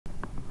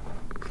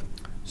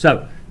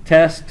So,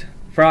 test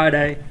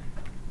Friday,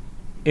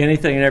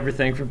 anything and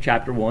everything from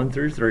Chapter 1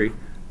 through 3.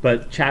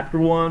 But Chapter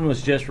 1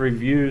 was just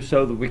review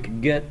so that we could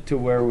get to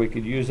where we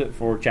could use it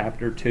for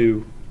Chapter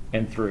 2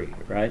 and 3,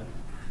 right?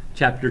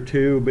 Chapter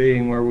 2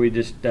 being where we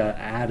just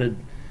added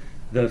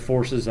the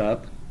forces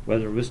up,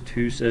 whether it was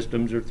 2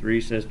 systems or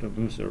 3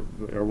 systems or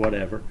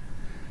whatever.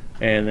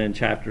 And then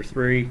Chapter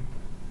 3,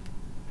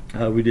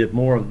 we did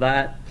more of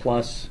that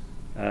plus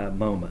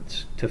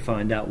moments to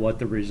find out what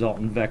the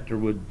resultant vector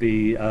would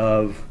be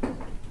of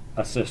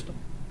a system.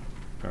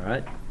 All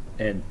right?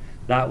 And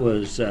that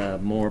was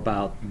more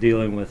about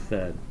dealing with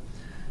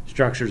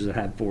structures that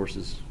had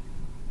forces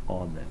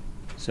on them.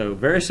 So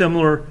very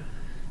similar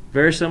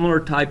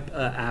type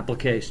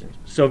applications.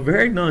 So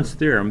Varignon's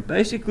theorem,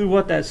 basically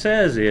what that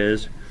says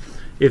is,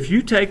 if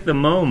you take the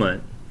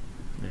moment,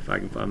 if I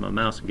can find my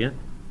mouse again,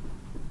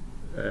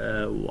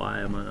 why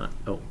am I not?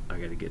 Oh, I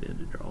got to get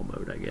into draw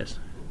mode, I guess.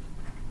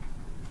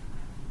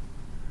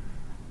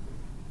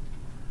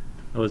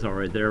 I was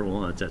already there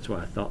once. That's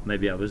why I thought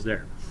maybe I was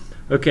there.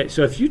 Okay,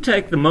 so if you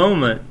take the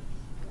moment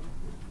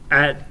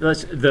at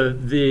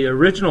the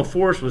original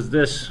force was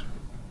this.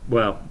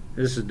 Well,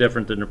 this is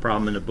different than the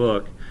problem in the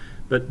book,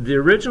 but the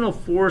original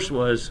force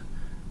was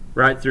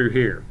right through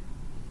here.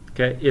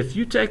 Okay, if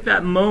you take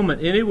that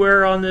moment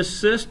anywhere on this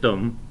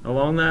system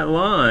along that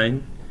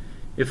line,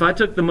 if I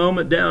took the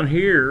moment down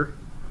here,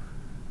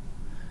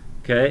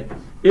 okay,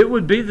 it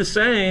would be the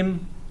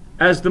same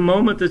as the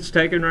moment that's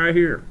taken right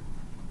here.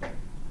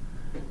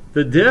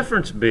 The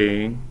difference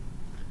being,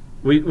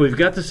 we've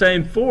got the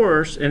same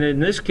force, and in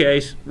this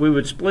case, we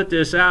would split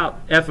this out.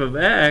 F of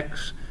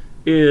x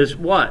is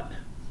what?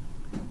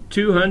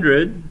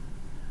 200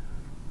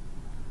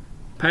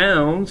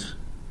 pounds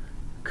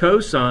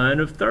cosine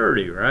of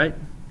 30, right?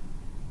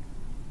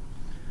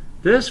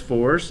 This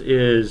force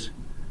is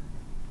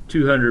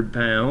 200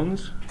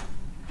 pounds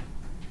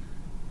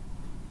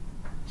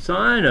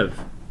sine of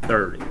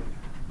 30,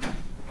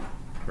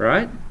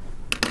 right?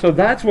 So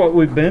that's what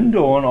we've been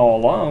doing all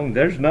along.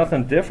 There's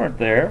nothing different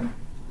there.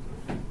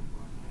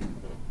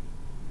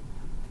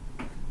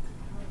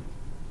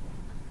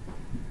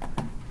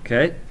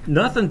 Okay,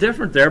 nothing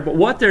different there, but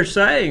what they're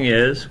saying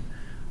is,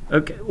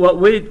 okay, what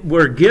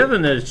we're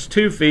given is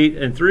 2 feet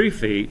and 3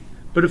 feet,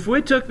 but if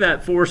we took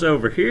that force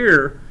over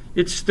here,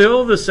 it's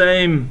still the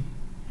same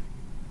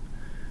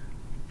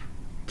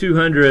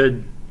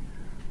 200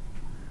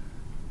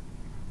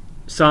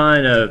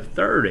 sine of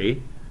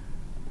 30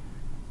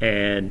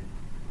 and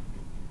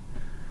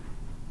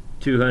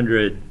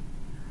 200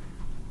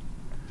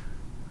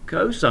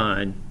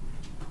 cosine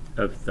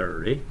of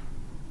 30.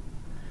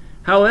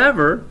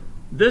 However,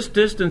 this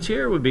distance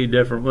here would be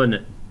different, wouldn't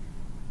it?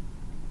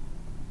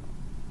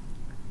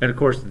 And of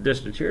course, the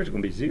distance here is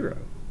going to be 0.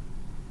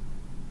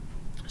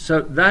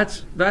 So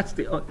that's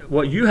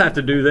what you have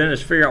to do then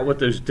is figure out what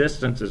those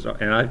distances are.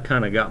 And I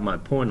kind of got my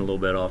point a little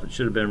bit off. It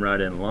should have been right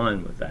in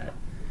line with that.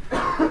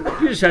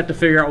 You just have to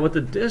figure out what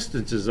the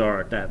distances are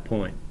at that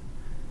point.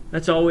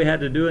 That's all we had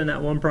to do in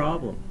that one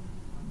problem.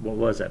 What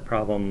was that?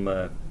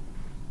 Problem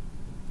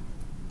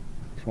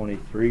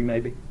 23,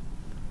 maybe?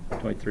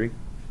 23?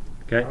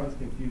 Okay. I was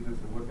confused as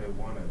to what they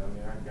wanted. I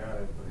mean, I got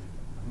it, but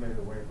I made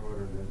it way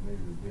harder than it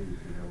needed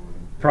to be.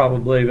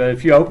 Probably, but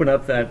if you open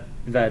up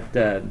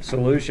that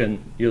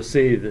solution, you'll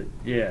see that,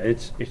 yeah,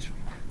 it's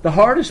the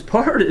hardest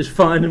part is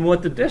finding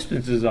what the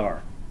distances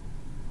are.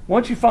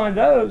 Once you find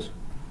those,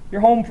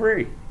 you're home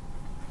free.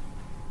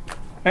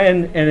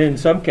 And in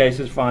some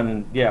cases,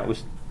 finding, yeah,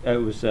 it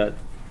was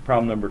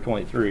problem number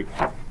 23.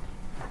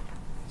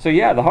 So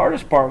yeah, the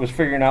hardest part was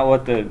figuring out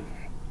what the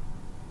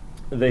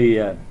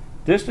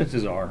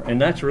distances are,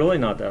 and that's really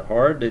not that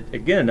hard.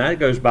 Again, that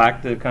goes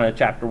back to kind of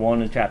Chapter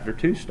 1 and Chapter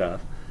 2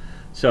 stuff.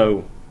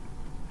 So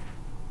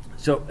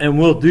and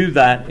we'll do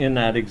that in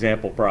that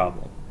example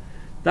problem.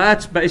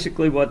 That's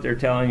basically what they're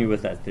telling you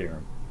with that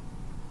theorem.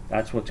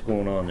 That's what's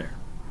going on there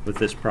with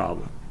this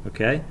problem.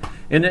 Okay,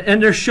 and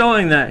they're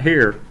showing that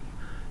here.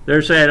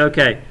 They're saying,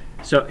 okay,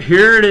 so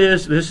here it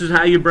is. This is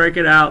how you break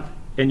it out,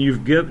 and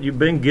you've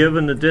been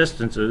given the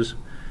distances.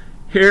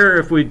 Here,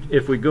 if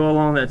we go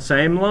along that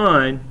same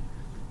line,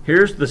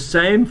 here's the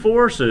same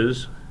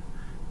forces,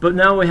 but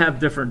now we have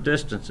different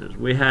distances.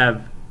 We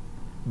have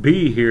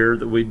B here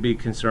that we'd be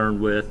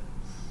concerned with,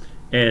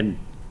 and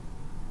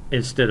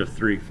instead of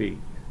 3 feet.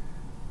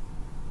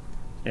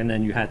 And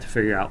then you have to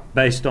figure out,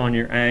 based on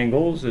your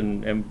angles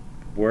and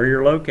where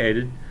you're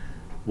located,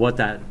 what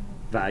that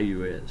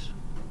value is.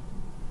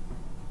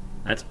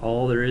 That's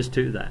all there is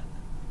to that.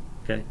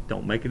 Okay,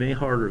 don't make it any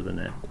harder than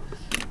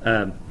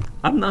that.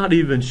 I'm not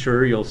even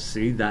sure you'll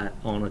see that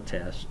on a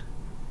test.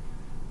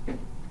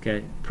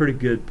 Okay, pretty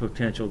good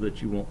potential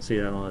that you won't see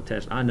that on a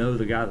test. I know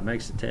the guy that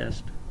makes the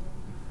test,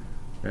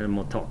 and I'm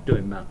going to talk to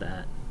him about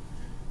that.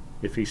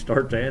 If he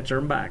starts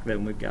answering back,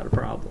 then we've got a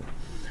problem.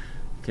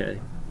 Okay.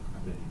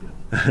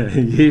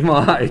 He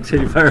might. He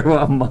very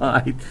well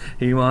might.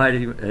 He might.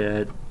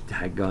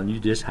 Daggone, you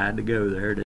just had to go there.